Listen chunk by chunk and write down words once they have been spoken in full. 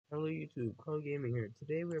Hello YouTube, Carl Gaming here.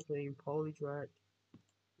 Today we're playing Polytrack.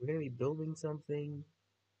 We're gonna be building something.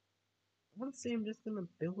 I wanna say I'm just gonna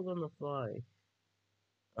build on the fly.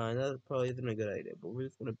 That probably isn't a good idea, but we're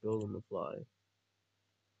just gonna build on the fly.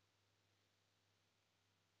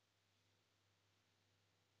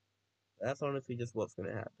 That's honestly just what's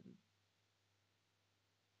gonna happen.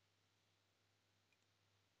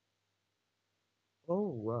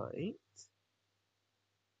 Alright.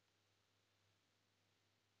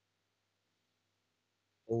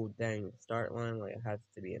 Oh dang, start line like it has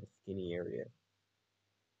to be in a skinny area.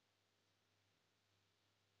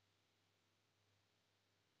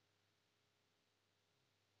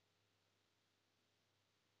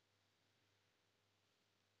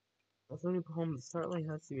 That's the only problem, the start line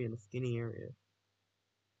has to be in a skinny area.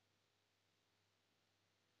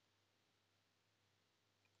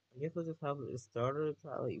 I guess we'll just have the starter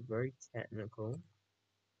try like very technical.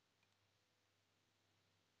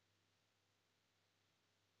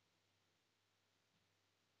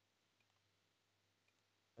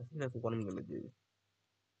 I think that's what I'm gonna do.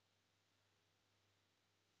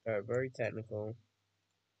 Start very technical.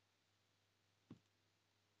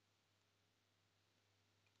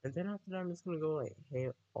 And then after that, I'm just gonna go like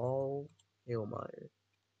hail all Hailmeyer.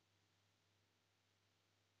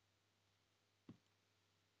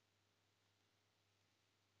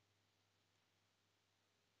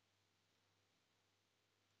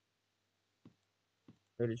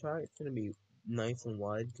 So the track's gonna be nice and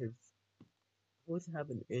wide because I always have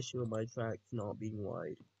an issue with my tracks not being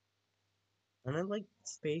wide. And I like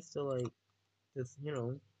space to like just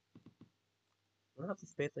when I have the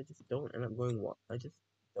space I just don't end up going I just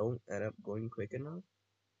don't end up going quick enough.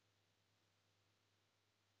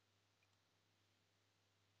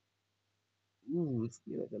 Ooh, it's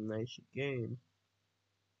be like a nice game.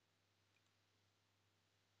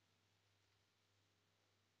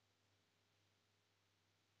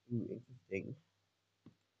 Ooh, interesting.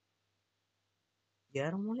 Yeah,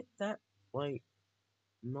 I don't want it that like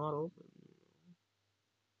not open.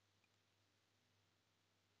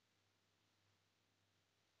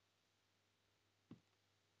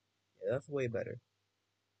 Yeah, that's way better.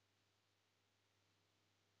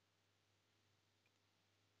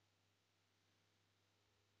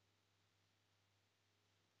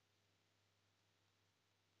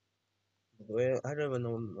 The way I don't even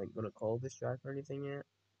know what I'm like gonna call this track or anything yet.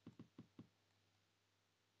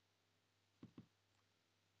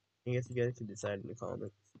 I guess you guys can decide in the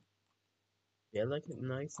comments. Yeah, I like it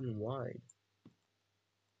nice and wide.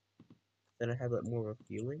 Then I have like more of a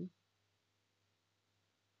feeling.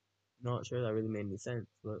 Not sure that really made any sense,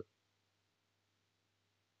 but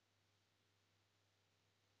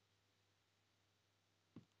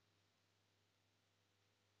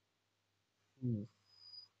ooh,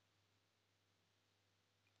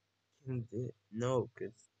 no,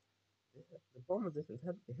 because the problem with this is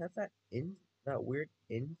it has that weird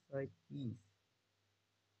inside piece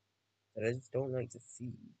that I just don't like to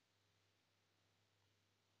see.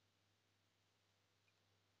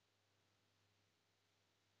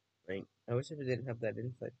 Like I wish if it didn't have that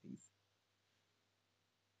inside piece.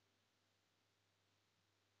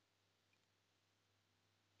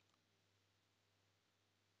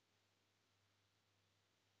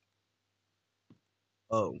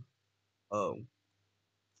 Oh, oh.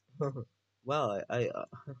 Well,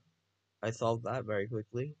 I solved that very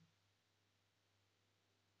quickly.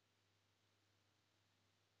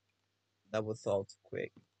 That was solved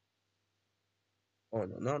quick. Oh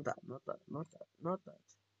no, not that, not that, not that, not that.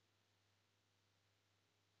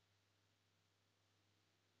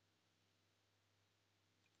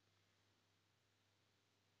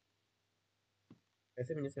 I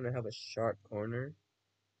think I'm just gonna have a sharp corner.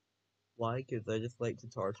 Why? Because I just like to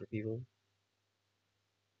torture people.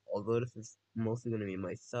 Although this is mostly gonna be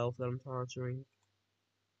myself that I'm torturing.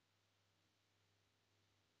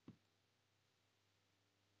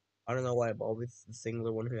 I don't know why I'm always the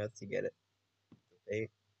singular one who has to get it. Okay?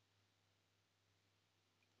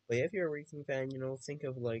 But yeah, if you're a racing fan, think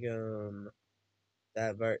of like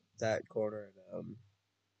that corner in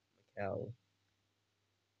Macau.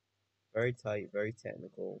 Very tight, very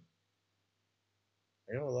technical.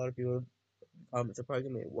 I know a lot of people in the comments are probably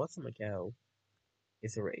gonna be like, what's a Macau?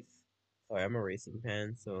 It's a race. Sorry, I'm a racing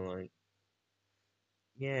fan, so like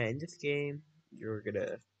yeah, in this game you're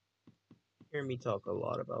gonna hear me talk a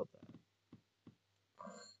lot about that.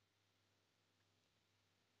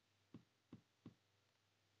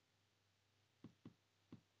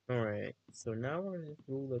 Alright, so now we're gonna just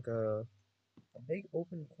do like a big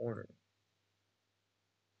open corner.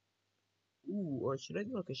 Ooh, or should I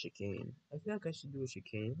do like a chicane? I feel like I should do a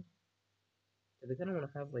chicane. Cause I kind of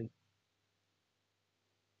want to have like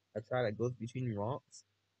a track that goes between rocks.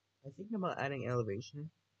 I'm thinking about adding elevation.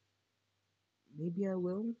 Maybe I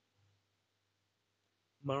will.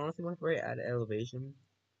 But honestly, whenever I add elevation,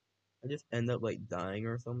 I just end up like dying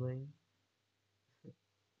or something.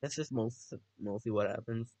 That's just mostly what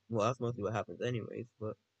happens. Well, that's mostly what happens anyways.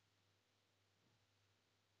 But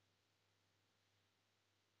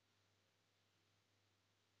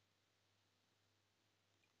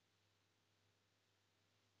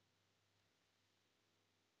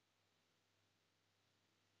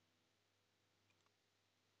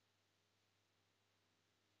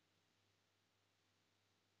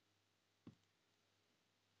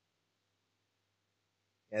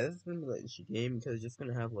yeah, this is gonna be like a game because it's just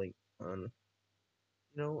gonna have like you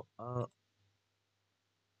know,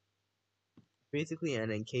 basically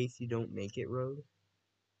an in case you don't make it road.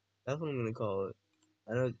 That's what I'm gonna call it.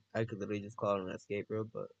 I know I could literally just call it an escape road,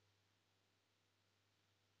 but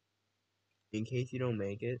in case you don't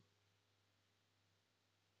make it,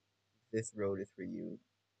 this road is for you,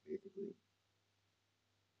 basically.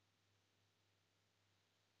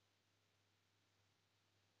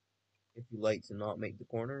 If you like to not make the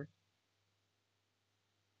corner,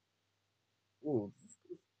 ooh, this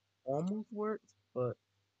almost worked, but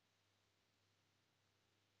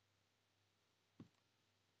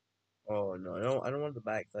oh no, I don't want the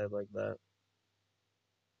backside like that.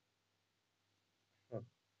 Huh.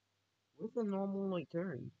 What's the normal like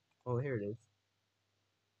turn? Oh, here it is.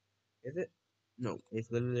 Is it? No,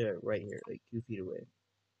 it's literally right here, like 2 feet away.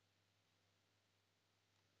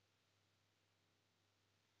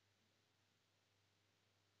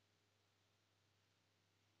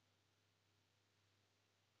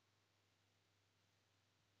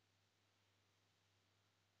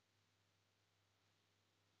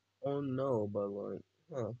 Oh no, but like,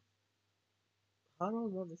 huh? How do I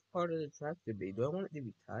want this part of the track to be? Do I want it to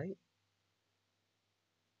be tight?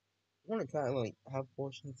 I want to kind of like have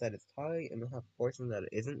portions that it's tight and then have portions that it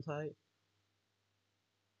isn't tight.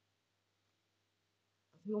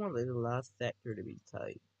 I think I want like, the last sector to be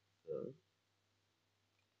tight. So,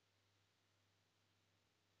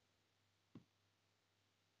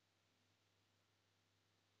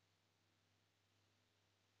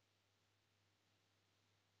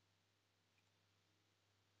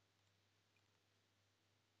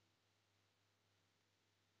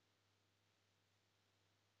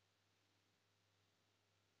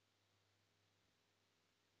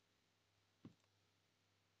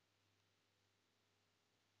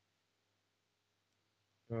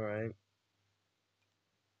 all right.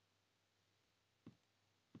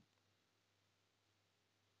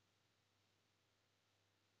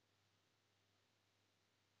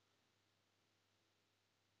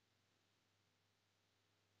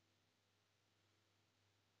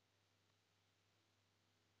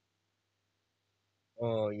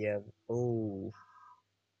 Oh yeah. Oh.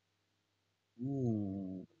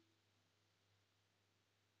 Ooh.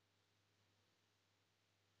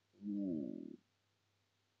 Ooh.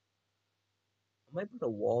 I might put a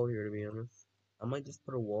wall here to be honest. I might just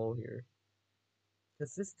put a wall here.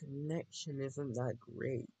 Because this connection isn't that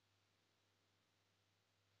great.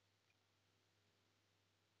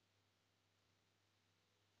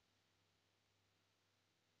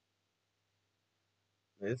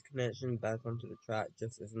 This connection back onto the track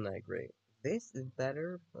just isn't that great. This is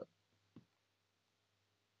better, but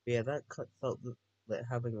yeah, that cuts out like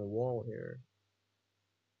having a wall here.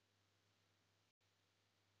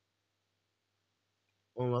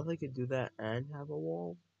 Unless I could do that and have a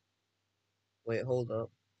wall. Wait, hold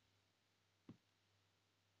up.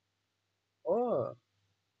 Oh,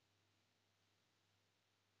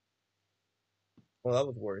 well, that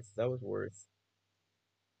was worse. That was worse.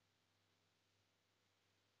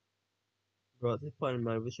 Bro, at this point, I'm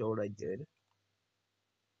not even sure what I did.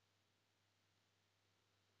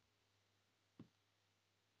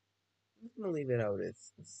 I'm just gonna leave it how it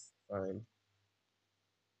is. It's fine.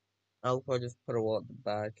 I'll probably just put a wall at the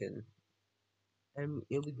back and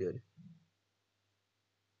it'll be good.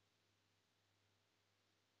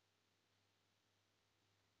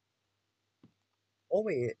 Oh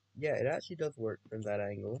wait, yeah, it actually does work from that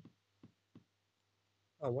angle.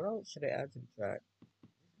 Oh, what else should I add to the track?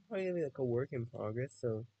 Probably gonna be like a work in progress.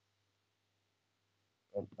 So,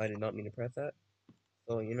 I did not mean to press that.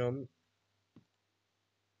 So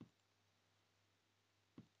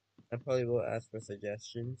I probably will ask for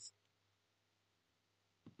suggestions.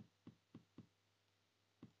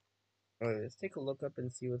 Alright, let's take a look up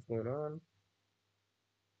and see what's going on.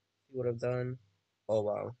 See what I've done. Oh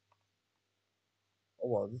wow. Oh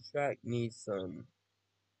wow, this track needs some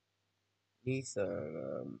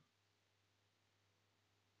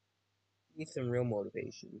Need some real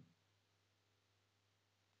motivation.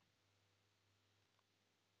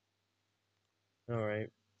 All right.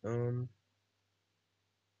 Um.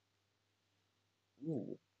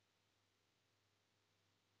 Ooh.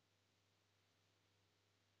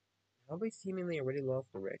 How we seemingly already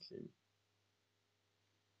lost direction.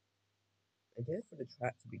 I guess for the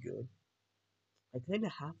track to be good, I kind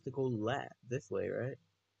of have to go left this way, right?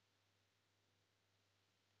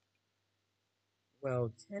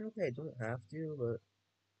 Well, technically I don't have to, but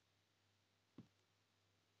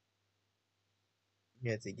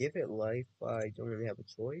yeah, to give it life, I don't really have a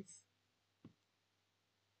choice.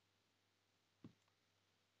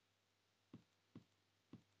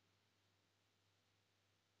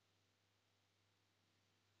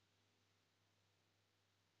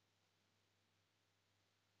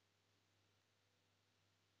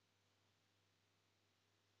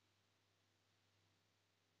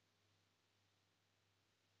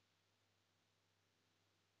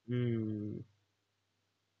 Hmm.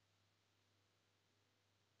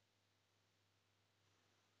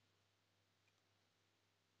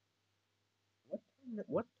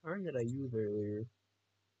 What turn did I use earlier?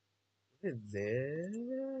 What is this?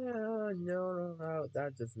 No, no, no,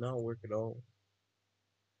 that does not work at all.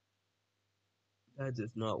 That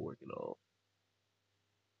does not work at all.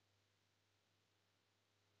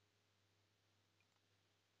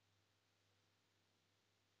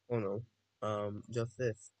 Oh no. Just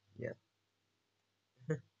this. Yeah.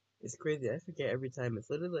 It's crazy. I forget every time. It's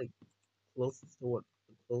literally like closest to what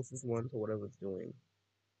the closest one to what I was doing.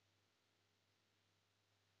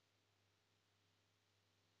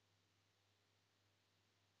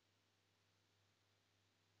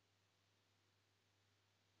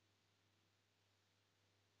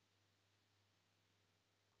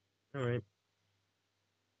 All right,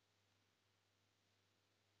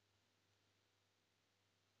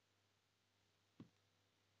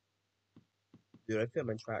 dude. I feel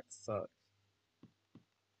my track sucks.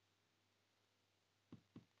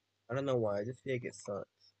 I don't know why. I just feel like it sucks.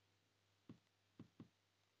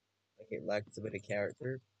 Like it lacks a bit of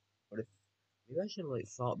character. But if maybe I should have like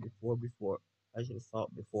thought before I should have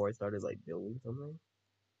thought before I started like building something.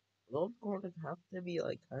 Those corners have to be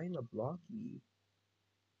like kind of blocky,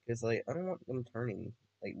 cause like I don't want them turning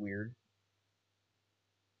like weird.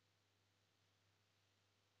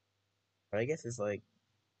 But I guess it's like,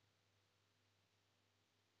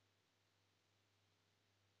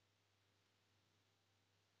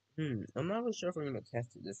 I'm not really sure if I'm gonna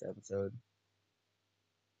test it this episode.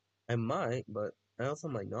 I might, but I also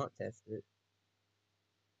might not test it.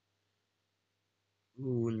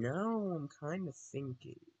 Ooh, now I'm kind of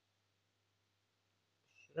thinking,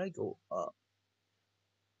 should I go up?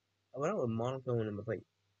 I went out with Monaco and it was like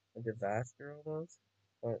a disaster almost,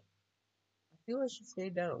 but I feel I should stay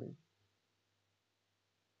down.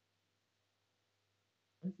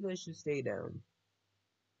 I feel I should stay down.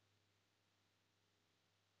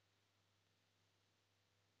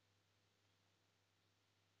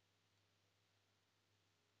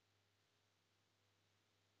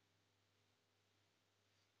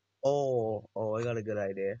 Oh, I got a good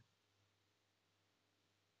idea.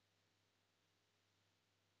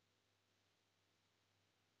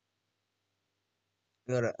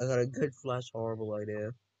 I got a good flash horrible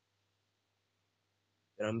idea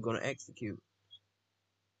that I'm gonna execute.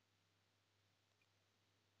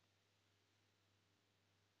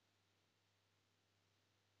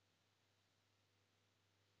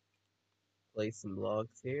 Place some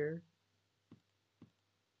blocks here.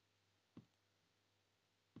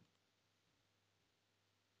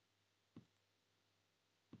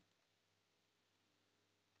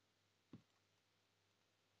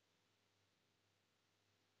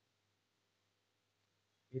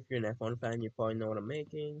 If you're an F1 fan, you probably know what I'm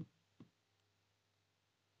making.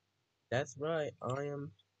 That's right, I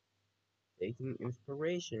am taking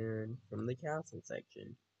inspiration from the castle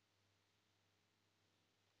section.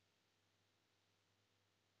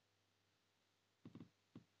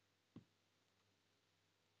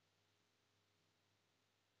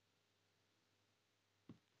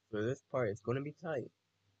 For this part, it's gonna be tight.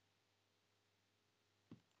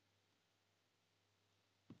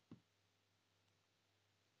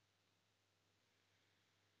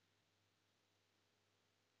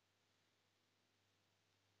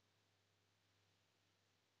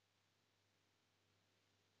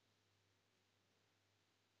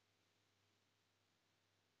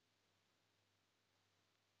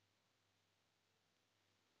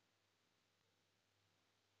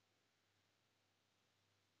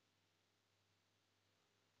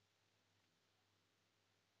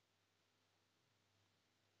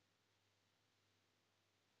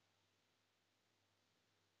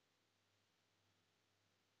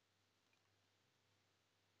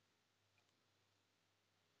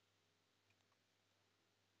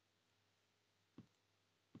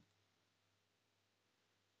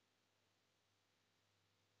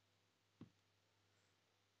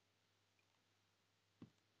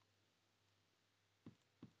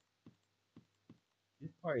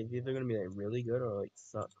 part is either gonna be like really good or like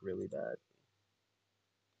suck really bad.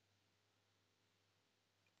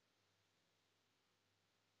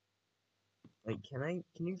 Like, can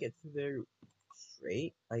you get through there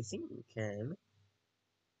straight? I think you can.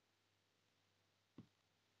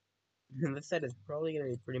 And this set is probably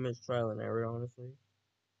gonna be pretty much trial and error, honestly.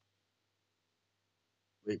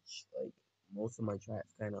 Which, like, most of my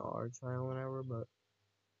tracks kind of are trial and error, but,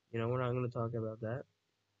 you know, we're not gonna talk about that.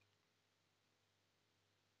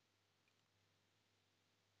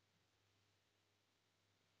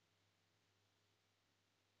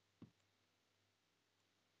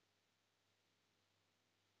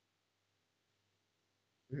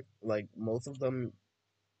 Like, most of them,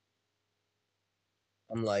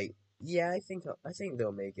 I'm like, yeah, I think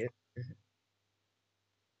they'll make it.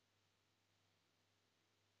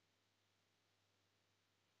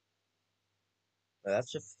 But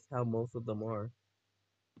that's just how most of them are.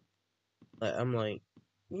 Like, I'm like,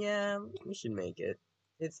 yeah, we should make it.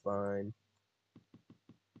 It's fine.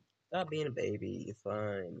 Stop being a baby. It's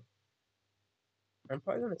fine. I'm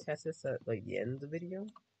probably gonna test this at like the end of the video.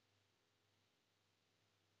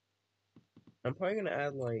 I'm probably gonna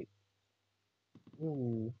add like,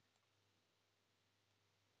 ooh,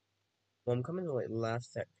 well, I'm coming to like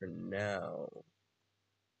last sector now.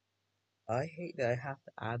 I hate that I have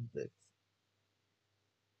to add this.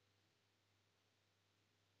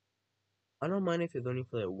 I don't mind if it's only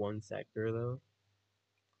for like one sector though.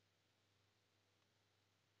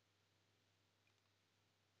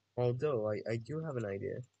 Although I do have an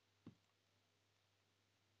idea.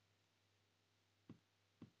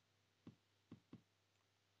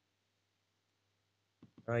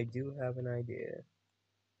 I do have an idea.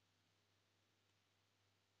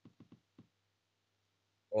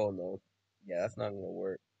 Oh no. Yeah, that's not gonna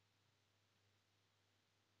work.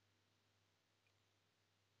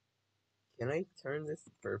 Can I turn this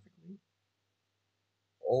perfectly?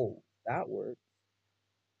 Oh, that works.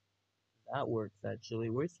 That works actually.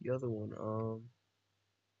 Where's the other one?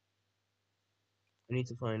 I need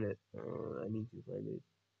to find it. I need to find it.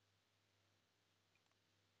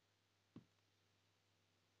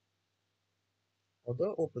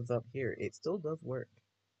 Although it opens up here, it still does work.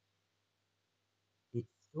 It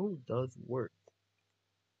still does work.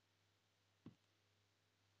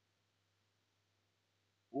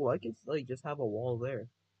 Oh, I can like just have a wall there.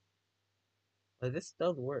 Like this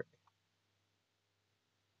does work.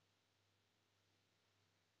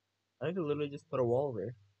 I could literally just put a wall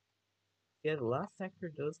there. Yeah, the last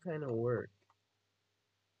sector does kind of work.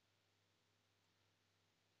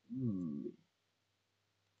 Ooh.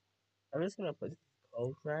 I'm just gonna put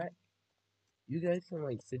code track. You guys can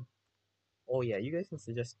like oh yeah, you guys can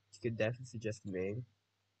suggest. You could definitely suggest a name.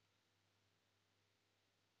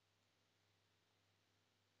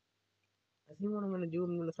 I think what I'm gonna do,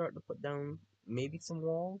 I'm gonna start to put down maybe some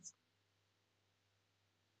walls.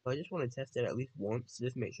 But I just want to test it at least once,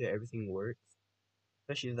 just make sure everything works.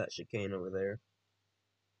 Especially that chicane over there.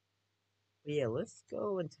 But yeah, let's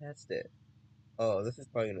go and test it. Oh, this is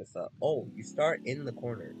probably gonna suck. Oh, you start in the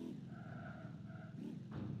corner.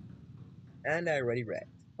 And I already wrecked.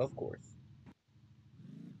 Of course.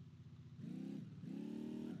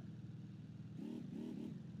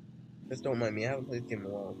 Just don't mind me, I haven't played this game in a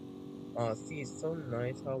while. See, it's so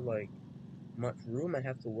nice how, like, much room I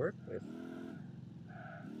have to work with.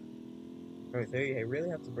 Alright, so I really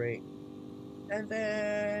have to brake. And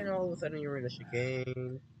then, all of a sudden, you're in a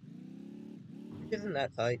chicane. Which isn't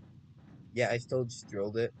that tight. Yeah, I still just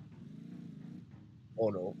drilled it. Oh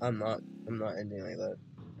no, I'm not. I'm not ending like that.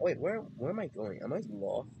 Oh, wait, where am I going? Am I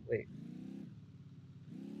lost? Wait,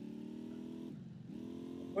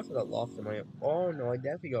 of course I got lost in my own. Oh no, I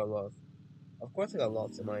definitely got lost. Of course I got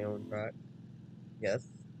lost in my own track. Yes,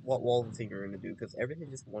 what wall thing you're gonna do, because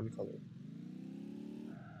everything's just one color.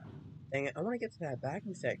 Dang it, I want to get to that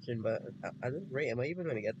backing section, but at this rate, am I even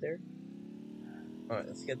gonna get there? Alright,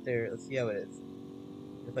 let's get there. Let's see how it is.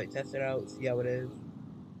 Just like test it out, see how it is.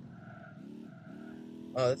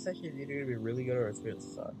 Oh, this section is either gonna be really good or it's gonna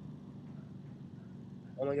suck.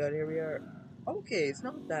 Oh my god, here we are. Okay, it's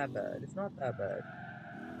not that bad. It's not that bad.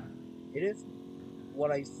 It is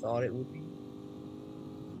what I thought it would be.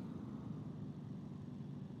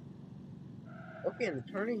 Okay, and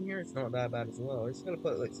the turning here is not that bad as well. We're just gonna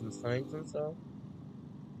put like some signs and stuff.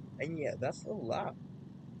 And yeah, that's a lot.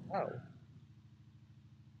 Wow.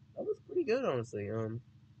 That was pretty good, honestly.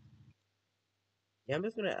 Yeah, I'm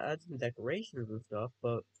just gonna add some decorations and stuff,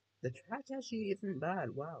 but the track actually isn't bad.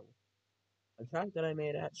 Wow. The track that I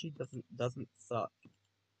made actually doesn't suck.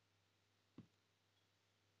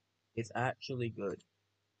 It's actually good.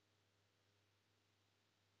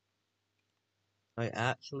 I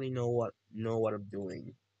actually know what I'm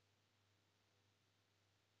doing,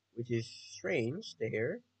 which is strange to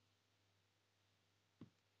hear.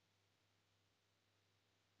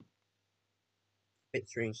 Bit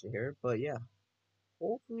strange to hear, but yeah.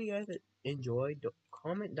 Hopefully, you guys enjoyed.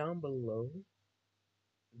 Comment down below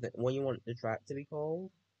what you want the track to be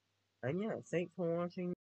called. And yeah, thanks for watching.